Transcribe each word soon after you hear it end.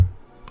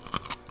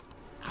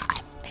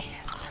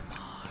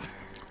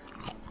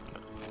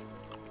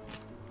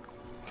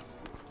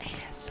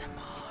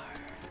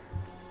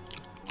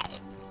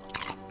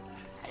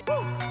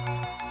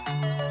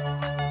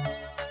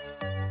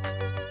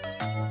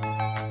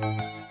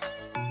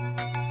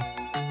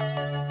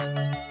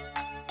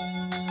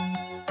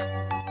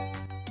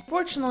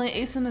unfortunately,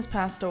 Asen has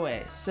passed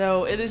away,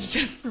 so it is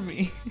just for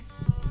me.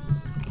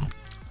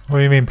 What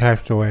do you mean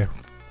passed away?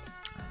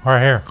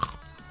 Right here.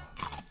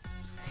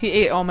 He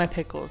ate all my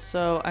pickles,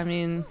 so I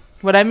mean,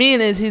 what I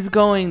mean is he's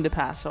going to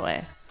pass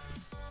away.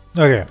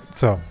 Okay,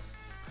 so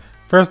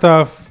first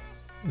off,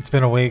 it's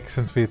been a week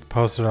since we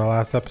posted our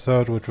last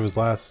episode, which was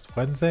last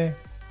Wednesday.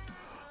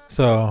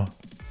 So,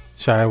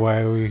 Shy,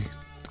 why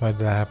did that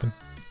happen?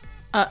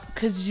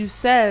 Because you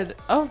said,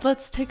 oh,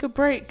 let's take a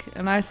break.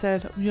 And I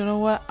said, you know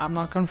what? I'm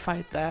not going to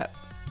fight that.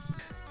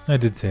 I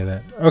did say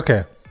that.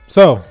 Okay,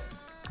 so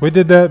we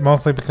did that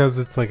mostly because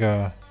it's like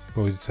a,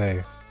 what would you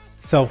say,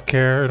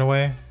 self-care in a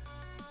way.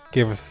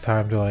 Gave us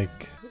time to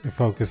like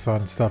focus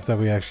on stuff that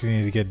we actually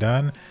need to get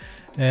done,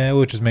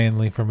 which is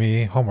mainly for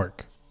me,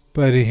 homework.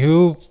 But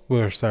anywho,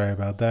 we're sorry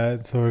about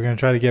that. So we're going to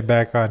try to get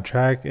back on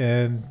track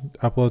and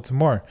upload some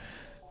more.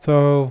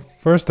 So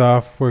first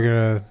off, we're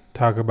going to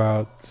talk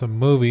about some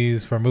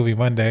movies for Movie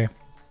Monday.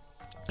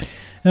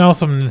 And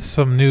also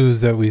some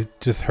news that we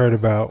just heard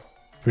about,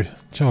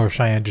 or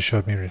Cheyenne just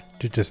showed me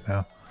just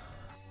now.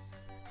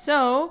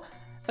 So,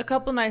 a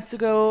couple nights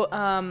ago,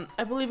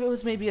 I believe it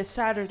was maybe a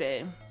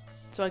Saturday.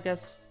 So I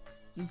guess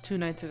 2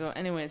 nights ago.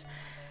 Anyways,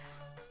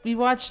 we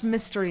watched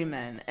Mystery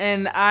Men.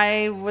 And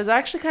I was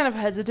actually kind of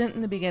hesitant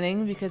in the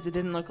beginning because it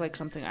didn't look like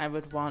something I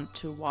would want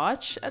to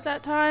watch at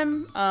that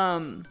time.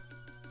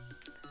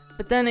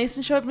 But then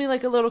Asen showed me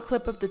like a little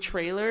clip of the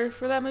trailer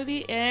for that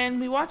movie,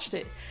 and we watched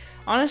it.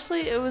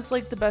 Honestly, it was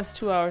like the best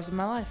 2 hours of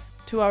my life.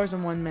 2 hours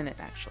and 1 minute,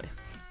 actually.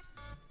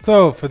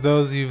 So, for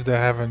those of you that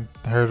haven't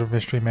heard of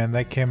Mystery Men,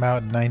 that came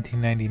out in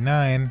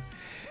 1999.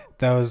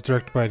 That was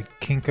directed by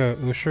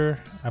Kinka Usher.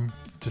 I'm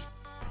just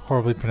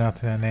horribly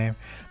pronouncing that name.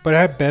 But it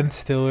had Ben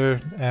Stiller,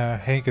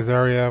 Hank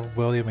Azaria,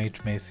 William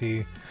H.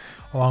 Macy,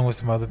 along with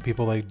some other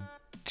people like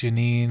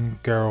Janine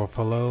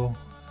Garofalo,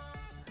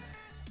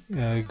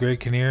 Greg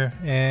Kinnear,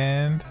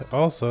 and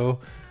also,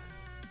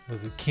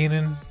 was it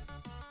Keenan?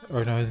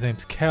 Or no, his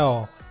name's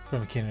Kel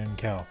from Keenan and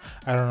Kel.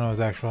 I don't know his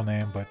actual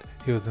name, but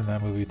he was in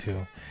that movie too.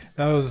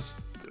 That was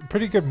a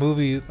pretty good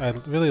movie. I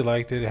really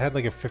liked it. It had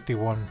like a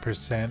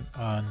 51%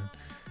 on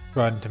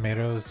Rotten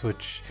Tomatoes,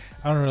 which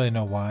I don't really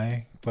know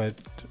why, but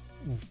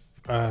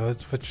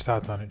let's put your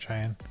thoughts on it,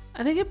 Cheyenne.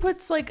 I think it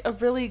puts like a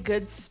really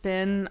good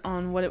spin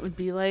on what it would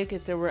be like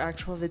if there were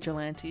actual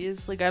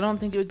vigilantes. Like, I don't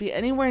think it would be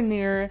anywhere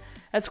near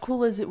as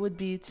cool as it would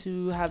be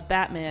to have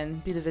Batman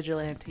be the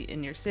vigilante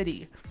in your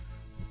city.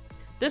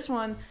 This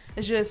one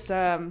is just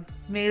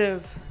made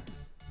of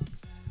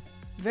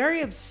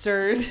very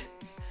absurd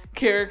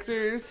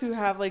characters who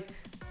have like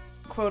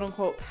quote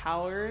unquote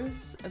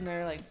powers, and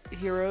they're like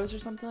heroes or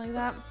something like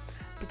that,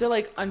 but they're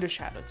like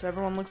undershadowed, so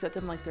everyone looks at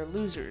them like they're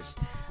losers,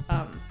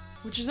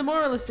 which is a more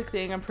realistic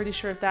thing. I'm pretty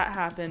sure if that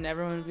happened,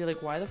 everyone would be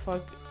like,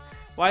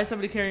 why is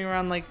somebody carrying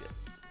around like,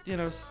 you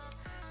know,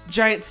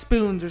 giant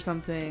spoons or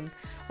something,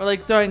 or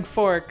like throwing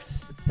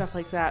forks, stuff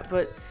like that.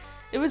 But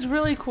it was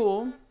really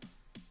cool.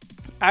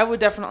 I would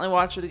definitely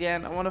watch it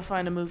again. I want to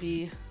find a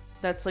movie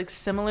that's like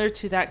similar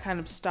to that kind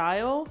of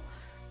style.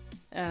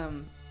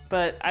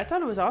 But I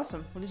thought it was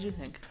awesome. What did you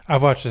think? I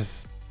watched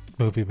this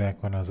movie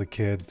back when I was a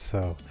kid,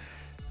 so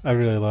I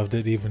really loved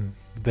it even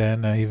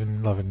then. I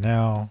even love it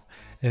now.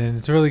 And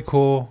it's really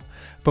cool.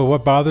 But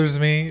what bothers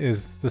me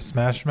is the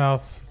Smash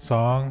Mouth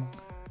song,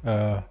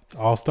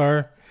 All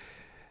Star.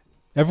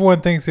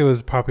 Everyone thinks it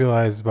was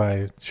popularized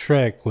by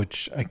Shrek,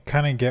 which I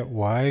kind of get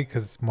why,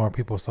 because more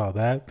people saw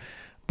that.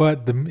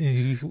 But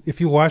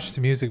if you watch the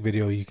music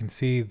video, you can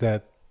see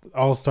that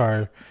All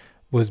Star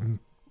was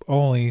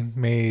only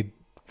made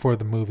for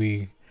the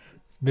movie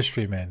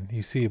Mystery Men.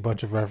 You see a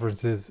bunch of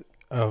references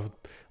of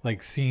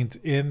like scenes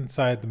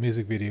inside the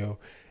music video,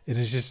 and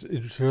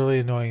it's really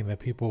annoying that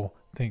people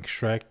think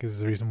Shrek is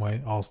the reason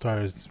why All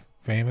Star is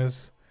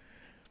famous.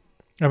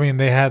 I mean,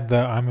 they had the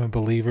I'm a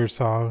Believer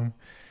song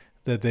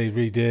that they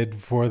redid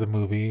for the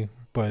movie,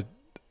 but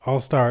All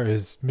Star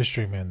is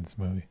Mystery Men's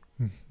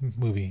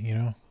movie, you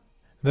know?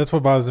 That's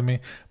what bothers me,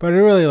 but I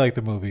really like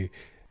the movie.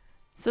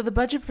 So the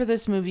budget for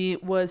this movie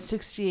was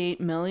 $68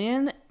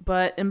 million,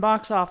 but in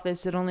box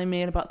office it only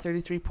made about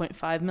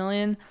 $33.5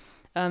 million.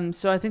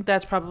 So I think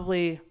that's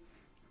probably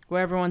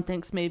where everyone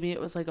thinks maybe it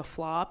was like a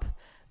flop.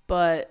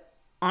 But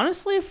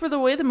honestly, for the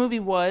way the movie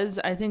was,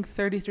 I think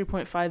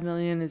 $33.5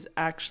 million is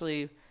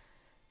actually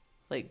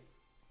like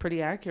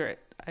pretty accurate.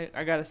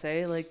 I gotta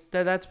say, like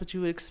that's what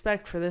you would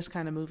expect for this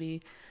kind of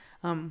movie.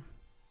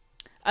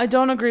 I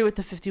don't agree with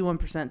the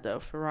 51% though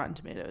for Rotten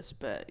Tomatoes,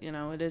 but you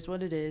know, it is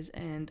what it is,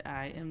 and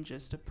I am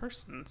just a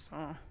person, so.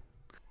 All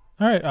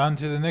right, on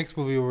to the next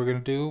movie we're gonna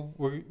do.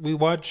 We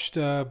watched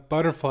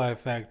Butterfly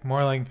Effect.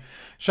 More like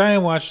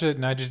Cheyenne watched it,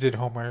 and I just did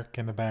homework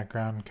in the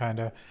background, kind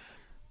of.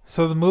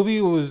 So the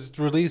movie was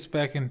released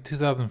back in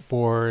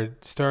 2004.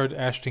 It starred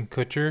Ashton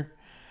Kutcher,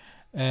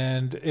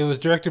 and it was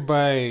directed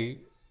by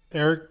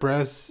Eric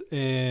Bress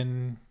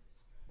and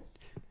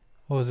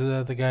what was the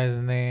other guy's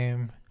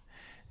name?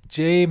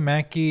 J.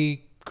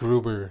 Mackie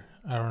Gruber.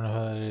 I don't know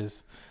who that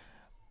is,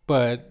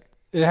 but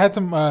it had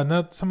some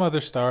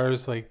other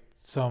stars, like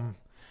some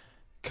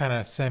kind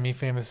of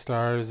semi-famous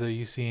stars that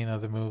you see in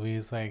other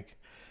movies, like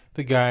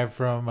the guy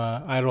from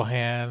Idle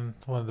Hand,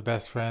 one of the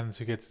best friends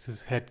who gets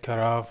his head cut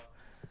off.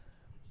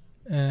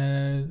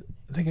 And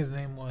I think his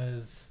name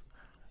was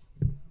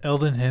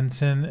Eldon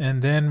Henson.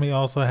 And then we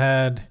also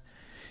had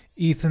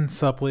Ethan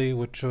Suplee,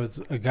 which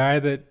was a guy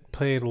that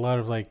played a lot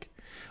of like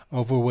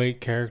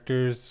overweight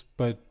characters,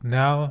 but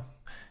now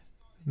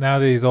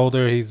that he's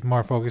older, he's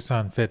more focused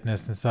on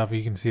fitness and stuff.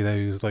 You can see that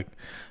he was like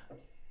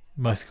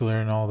muscular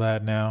and all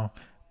that now.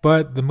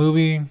 But the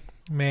movie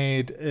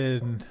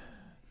the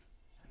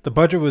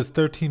budget was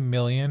 13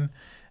 million,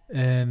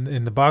 and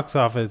in the box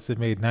office it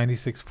made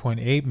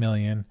 96.8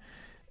 million,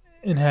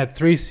 and had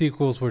 3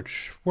 sequels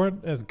which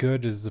weren't as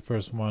good as the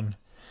first one.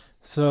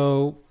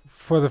 So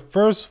for the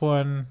first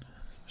one,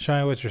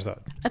 Shia, what's your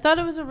thoughts? I thought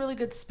it was a really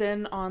good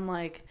spin on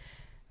like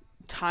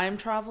time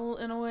travel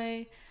in a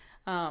way.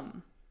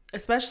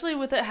 Especially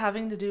with it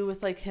having to do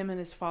with like him and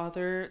his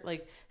father.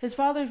 Like his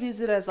father views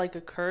it as like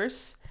a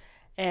curse,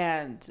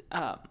 and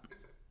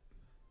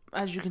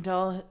as you can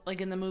tell,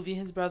 like in the movie,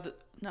 his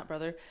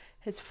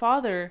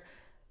father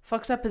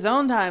fucks up his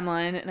own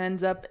timeline and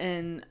ends up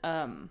in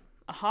a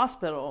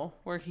hospital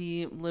where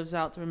he lives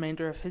out the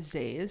remainder of his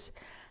days.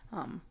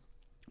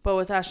 But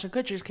with Ashton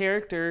Kutcher's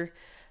character,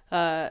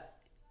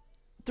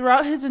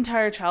 throughout his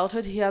entire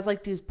childhood, he has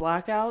like these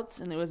blackouts,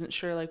 and he wasn't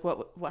sure like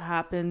what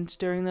happened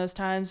during those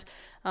times.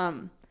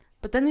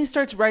 But then he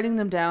starts writing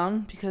them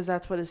down because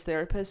that's what his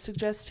therapist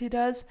suggests he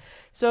does.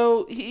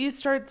 So he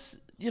starts,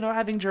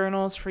 having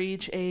journals for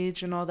each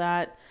age and all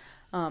that.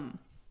 And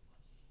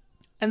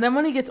then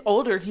when he gets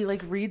older, he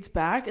like reads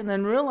back and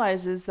then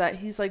realizes that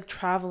he's like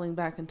traveling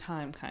back in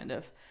time, kind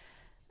of.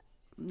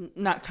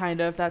 Not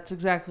kind of, that's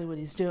exactly what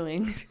he's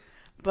doing.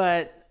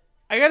 But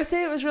I gotta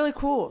say, it was really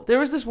cool. There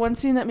was this one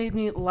scene that made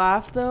me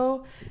laugh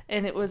though,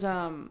 and it was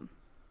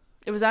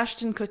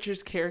Ashton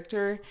Kutcher's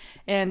character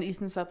and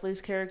Ethan Supplee's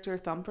character,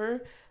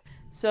 Thumper.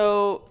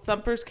 So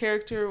Thumper's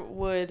character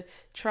would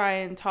try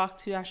and talk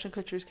to Ashton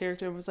Kutcher's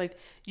character and was like,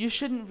 you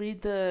shouldn't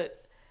read the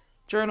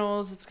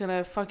journals. It's going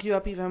to fuck you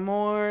up even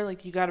more.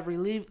 Like, you got to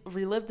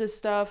relive this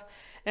stuff.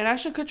 And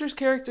Ashton Kutcher's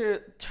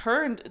character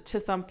turned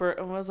to Thumper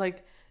and was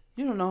like,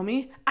 you don't know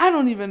me. I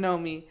don't even know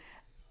me.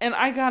 And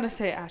I got to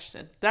say,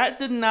 Ashton, that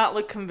did not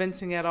look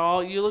convincing at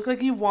all. You look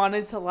like you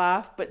wanted to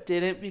laugh but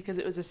didn't because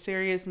it was a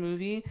serious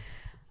movie.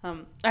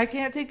 I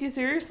can't take you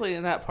seriously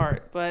in that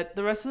part, but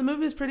the rest of the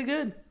movie is pretty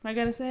good, I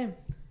gotta say.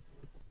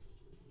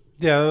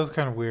 Yeah, that was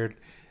kind of weird.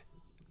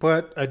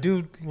 But I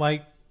do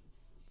like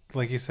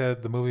you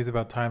said, the movie's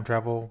about time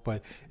travel,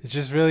 but it's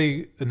just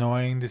really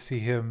annoying to see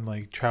him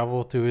like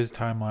travel through his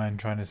timeline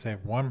trying to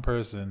save one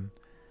person,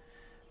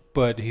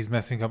 but he's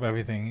messing up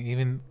everything.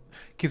 Even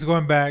keeps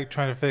going back,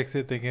 trying to fix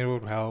it, thinking it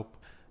would help,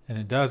 and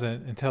it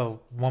doesn't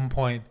until one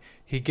point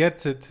he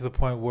gets it to the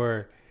point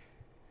where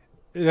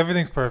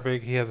everything's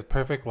perfect. He has a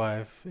perfect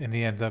life, and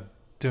he ends up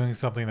doing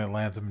something that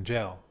lands him in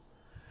jail,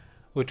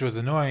 which was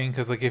annoying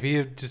because like if he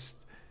had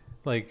just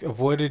like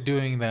avoided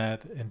doing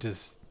that and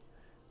just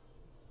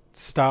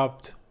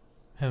stopped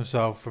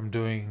himself from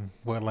doing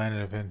what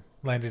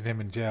landed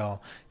him in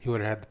jail, he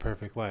would have had the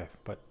perfect life.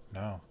 But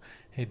no,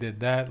 he did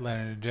that,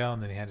 landed in jail,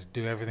 and then he had to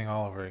do everything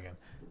all over again.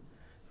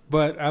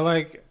 But I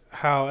like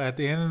how at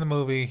the end of the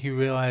movie he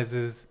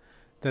realizes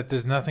that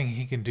there's nothing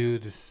he can do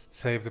to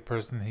save the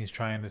person he's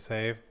trying to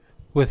save,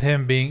 with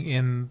him being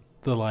in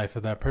the life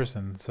of that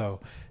person. So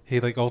he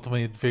like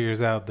ultimately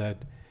figures out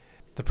that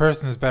the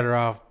person is better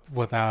off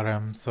without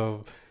him.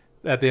 So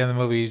at the end of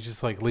the movie, he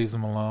just like leaves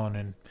him alone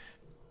and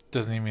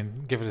doesn't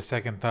even give it a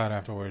second thought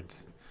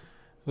afterwards.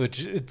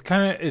 Which it's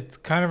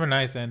kind of a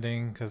nice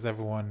ending because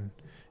everyone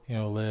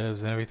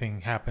lives and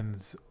everything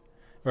happens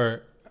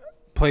or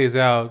plays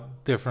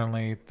out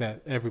differently.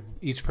 That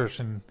each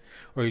person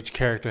or each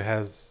character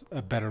has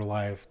a better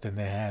life than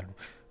they had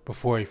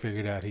before he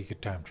figured out he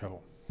could time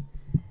travel.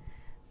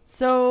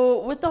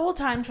 So with the whole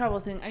time travel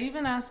thing, I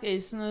even asked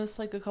Asinus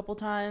like a couple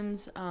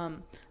times,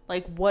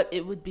 like what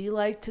it would be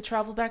like to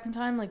travel back in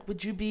time. Like,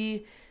 would you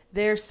be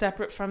there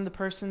separate from the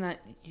person that,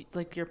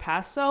 like your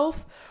past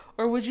self,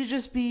 or would you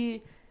just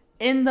be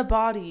in the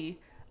body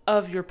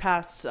of your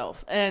past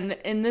self? And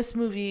in this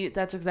movie,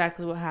 that's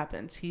exactly what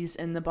happens. He's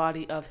in the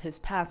body of his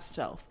past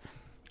self.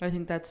 I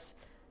think that's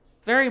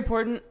very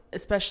important,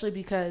 especially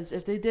because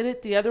if they did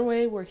it the other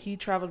way, where he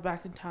traveled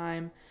back in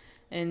time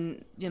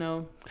and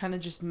kind of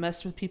just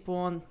messed with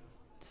people and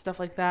stuff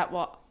like that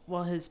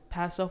while his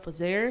past self was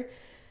there,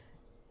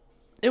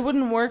 it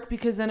wouldn't work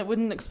because then it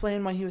wouldn't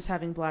explain why he was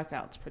having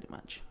blackouts, pretty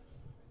much.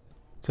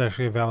 It's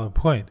actually a valid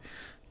point.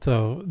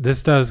 So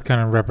this does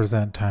kind of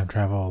represent time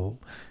travel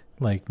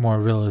like more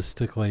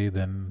realistically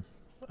than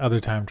other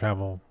time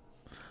travel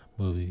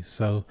movies.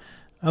 So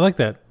I like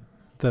that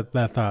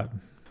thought.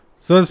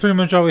 So that's pretty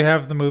much all we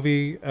have for the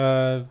movie.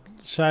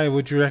 Shai,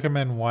 would you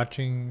recommend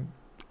watching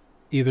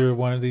either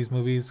one of these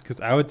movies? Because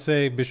I would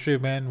say Mystery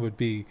Men would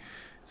be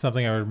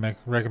something I would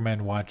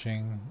recommend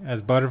watching.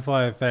 As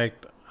Butterfly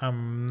Effect,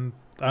 I'm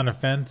on a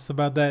fence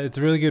about that. It's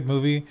a really good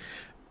movie,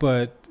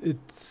 but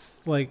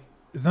it's like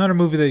it's not a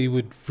movie that you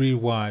would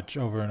rewatch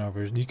over and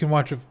over. You can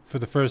watch it for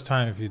the first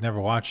time if you've never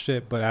watched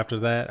it, but after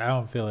that, I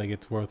don't feel like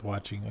it's worth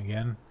watching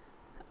again.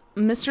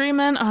 Mystery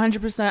Men,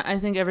 100%. I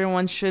think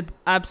everyone should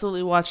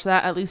absolutely watch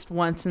that at least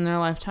once in their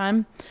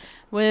lifetime.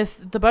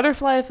 With The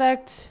Butterfly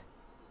Effect,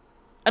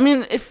 I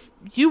mean, if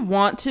you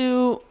want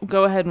to,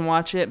 go ahead and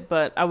watch it,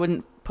 but I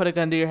wouldn't put a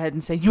gun to your head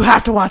and say, you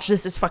have to watch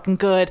this, it's fucking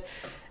good.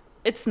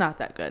 It's not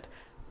that good.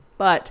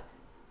 But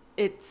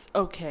it's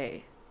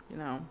okay, you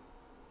know.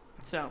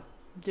 So,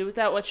 do with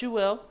that what you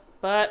will,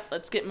 but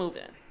let's get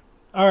moving.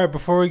 All right,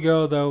 before we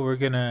go, though, we're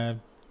going to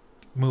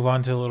move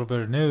on to a little bit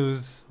of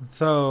news.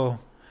 So,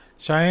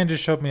 Cheyenne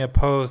just showed me a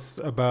post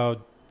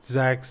about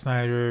Zack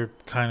Snyder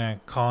kind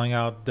of calling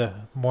out the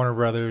Warner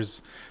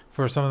Brothers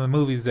for some of the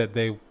movies that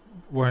they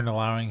weren't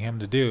allowing him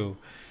to do.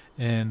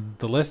 And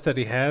the list that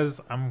he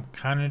has, I'm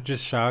kind of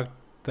just shocked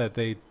that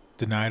they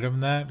denied him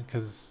that,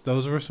 because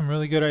those were some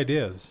really good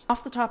ideas.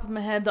 Off the top of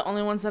my head, the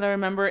only ones that I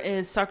remember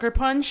is Sucker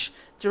Punch,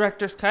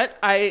 Director's Cut.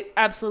 I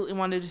absolutely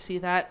wanted to see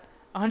that,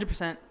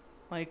 100%.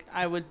 Like,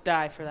 I would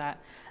die for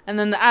that. And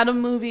then the Atom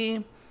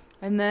movie,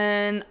 and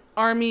then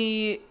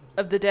Army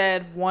of the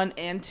Dead 1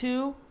 and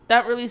 2.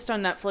 That released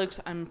on Netflix,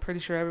 I'm pretty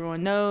sure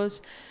everyone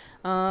knows.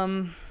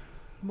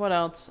 What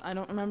else? I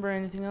don't remember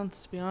anything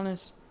else, to be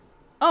honest.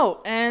 Oh,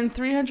 and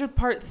 300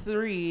 Part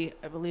 3,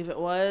 I believe it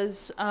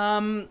was.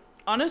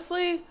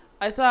 Honestly,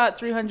 I thought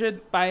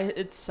 300 by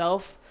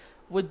itself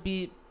would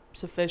be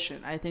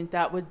sufficient. I think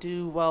that would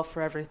do well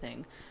for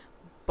everything.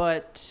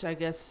 But I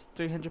guess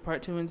 300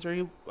 Part 2 and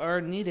 3 are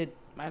needed.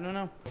 I don't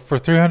know. For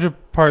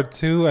 300 Part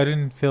 2, I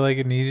didn't feel like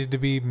it needed to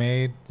be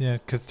made,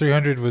 because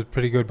 300 was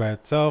pretty good by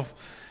itself,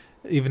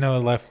 even though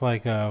it left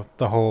like the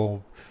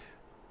whole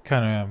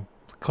kind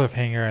of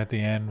cliffhanger at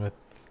the end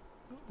with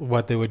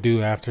what they would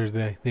do after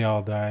they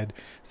all died.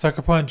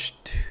 Sucker Punch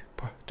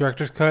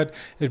Director's Cut,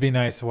 it'd be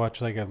nice to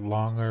watch like a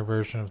longer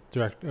version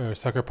of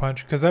Sucker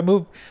Punch, because the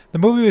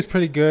movie was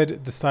pretty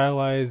good. The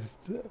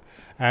stylized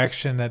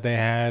action that they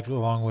had,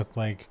 along with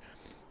like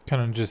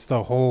kind of just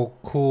the whole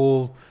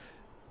cool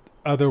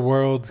other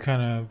worlds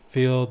kind of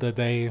feel that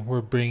they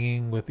were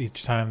bringing with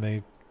each time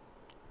they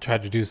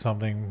tried to do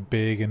something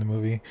big in the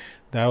movie,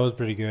 that was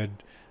pretty good.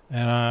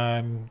 And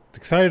I'm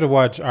excited to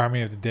watch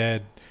Army of the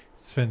Dead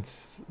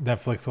since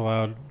Netflix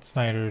allowed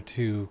Snyder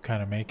to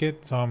kind of make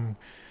it. So I'm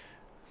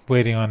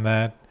waiting on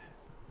that.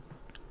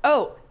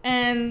 Oh,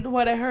 and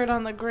what I heard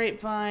on the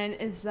grapevine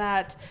is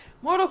that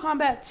Mortal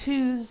Kombat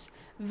 2's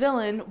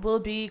villain will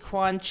be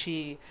Quan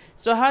Chi.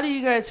 So how do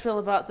you guys feel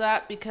about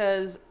that?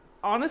 Because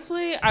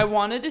honestly, I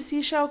wanted to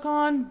see Shao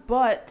Kahn,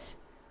 but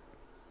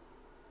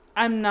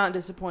I'm not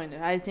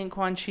disappointed. I think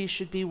Quan Chi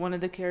should be one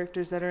of the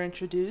characters that are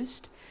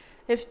introduced.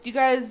 If you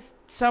guys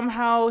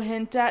somehow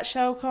hint at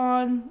Shao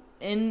Kahn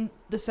in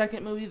the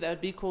second movie, that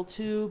would be cool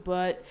too,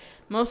 but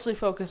mostly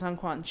focus on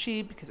Quan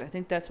Chi because I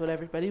think that's what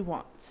everybody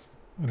wants.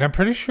 And I'm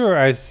pretty sure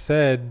I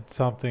said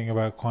something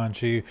about Quan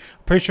Chi. I'm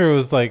pretty sure it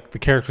was like the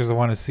characters I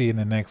want to see in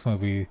the next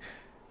movie.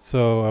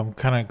 So I'm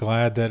kind of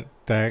glad that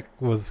that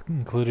was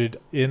included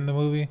in the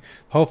movie.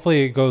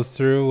 Hopefully it goes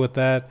through with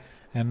that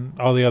and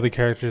all the other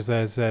characters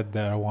that I said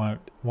that I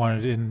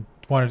wanted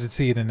to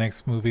see in the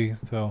next movie.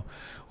 So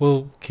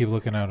we'll keep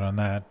looking out on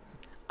that.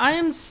 I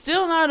am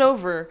still not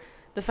over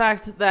the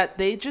fact that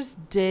they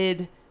just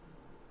did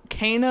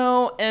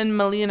Kano and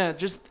Melina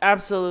just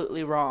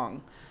absolutely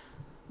wrong.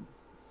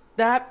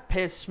 That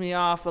pissed me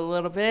off a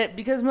little bit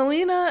because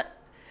Melina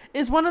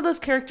is one of those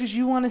characters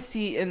you want to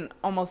see in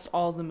almost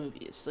all the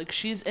movies. Like,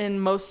 she's in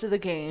most of the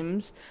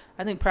games.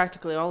 I think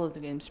practically all of the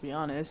games, to be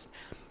honest.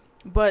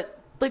 But,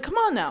 like, come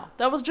on now.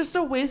 That was just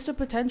a waste of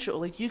potential.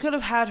 Like, you could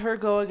have had her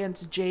go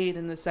against Jade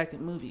in the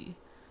second movie.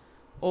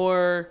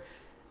 Or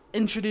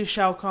introduce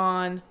Shao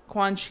Kahn,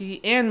 Quan Chi,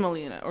 and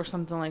Melina, or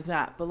something like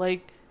that. But,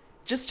 like,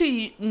 just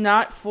to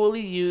not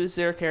fully use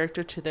their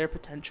character to their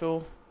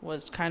potential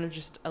was kind of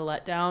just a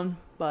letdown.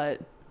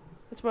 But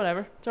it's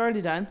whatever. It's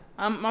already done.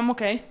 I'm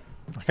okay.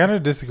 I kind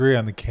of disagree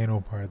on the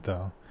Kano part,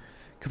 though.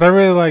 Because I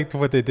really liked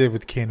what they did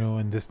with Kano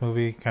in this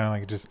movie. Kind of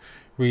like just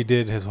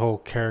redid his whole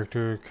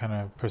character, kind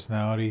of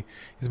personality.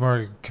 He's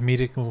more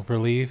comedic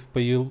relief,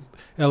 but it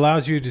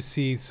allows you to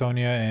see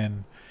Sonya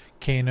and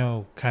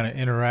Kano kind of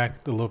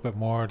interact a little bit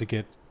more to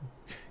get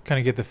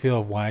the feel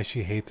of why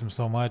she hates him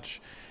so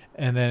much.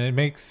 And then it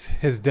makes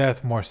his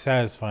death more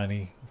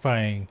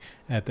satisfying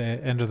at the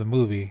end of the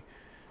movie.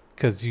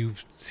 Because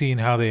you've seen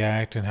how they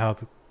act and how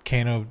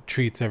Kano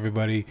treats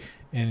everybody,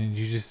 and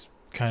you just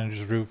kind of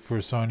just root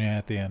for Sonya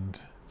at the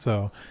end.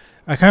 So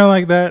I kind of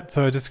like that.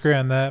 So I disagree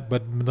on that.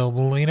 But the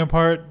Melina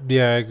part,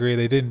 yeah, I agree.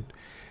 They didn't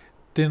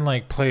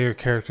like play her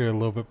character a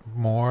little bit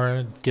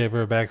more, give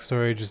her a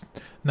backstory, just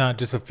not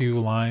just a few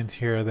lines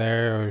here or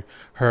there, or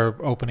her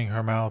opening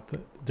her mouth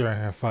during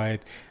her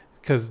fight.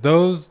 Because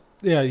those,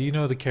 yeah,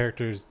 the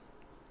character's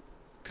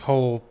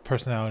whole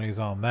personality is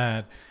on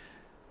that.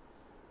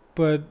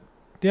 But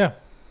yeah.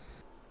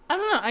 I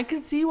don't know. I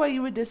could see why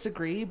you would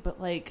disagree, but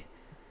like,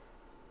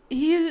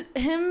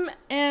 him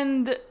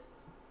and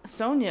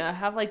Sonya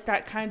have like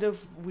that kind of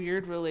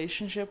weird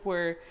relationship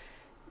where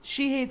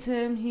she hates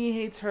him, he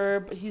hates her,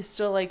 but he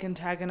still like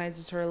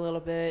antagonizes her a little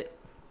bit,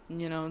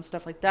 and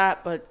stuff like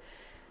that. But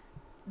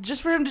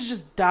just for him to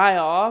just die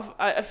off,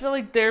 I feel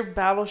like their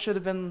battle should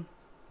have been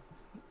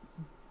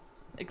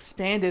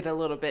expanded a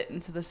little bit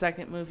into the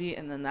second movie,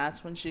 and then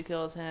that's when she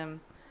kills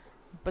him.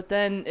 But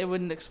then it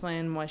wouldn't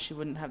explain why she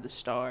wouldn't have the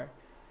star.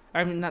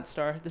 I mean, not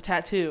star, the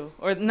tattoo.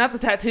 Or not the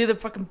tattoo, the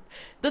fucking...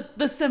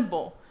 The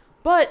symbol.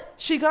 But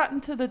she got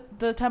into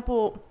the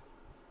temple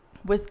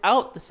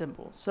without the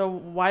symbol. So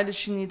why does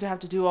she need to have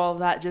to do all of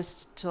that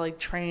just to, like,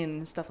 train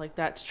and stuff like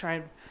that to try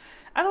and...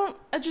 I don't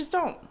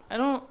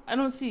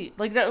see.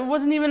 Like, that, it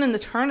wasn't even in the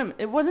tournament.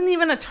 It wasn't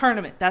even a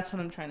tournament. That's what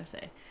I'm trying to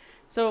say.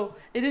 So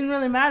it didn't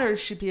really matter if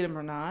she beat him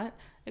or not.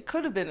 It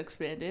could have been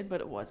expanded,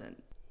 but it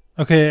wasn't.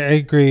 Okay, I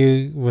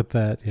agree with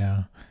that,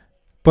 yeah.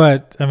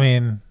 But, I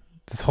mean,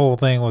 this whole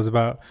thing was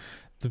about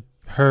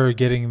her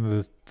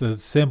getting the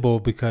symbol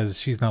because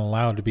she's not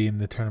allowed to be in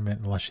the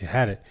tournament unless she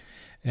had it.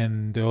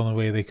 And the only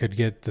way they could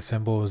get the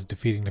symbol was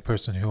defeating the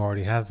person who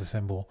already has the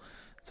symbol.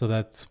 So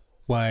that's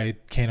why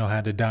Kano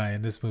had to die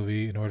in this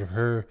movie in order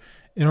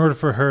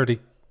for her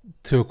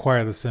to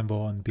acquire the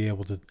symbol and be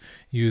able to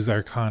use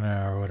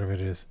Arcana or whatever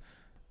it is.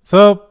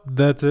 So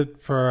that's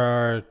it for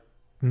our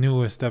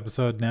newest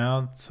episode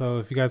now. So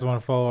if you guys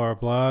want to follow our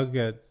blog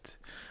at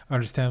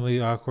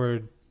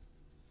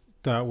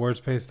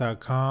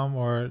understandablyawkward.wordspace.com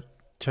or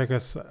check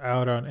us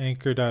out on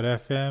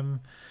anchor.fm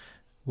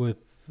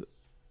with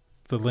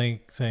the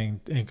link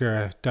saying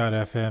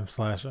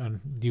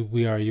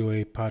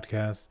anchor.fm/WeAreUA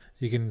podcast.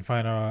 You can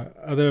find our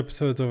other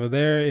episodes over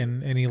there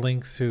and any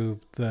links to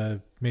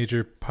the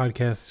major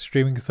podcast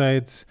streaming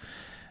sites.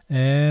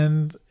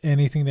 And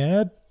anything to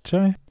add,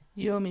 Chai?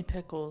 You owe me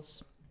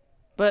pickles.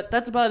 But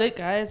that's about it,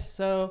 guys.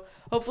 So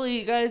hopefully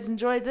you guys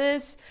enjoyed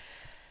this.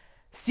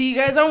 See you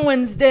guys on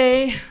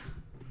Wednesday.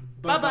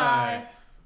 Bye-bye.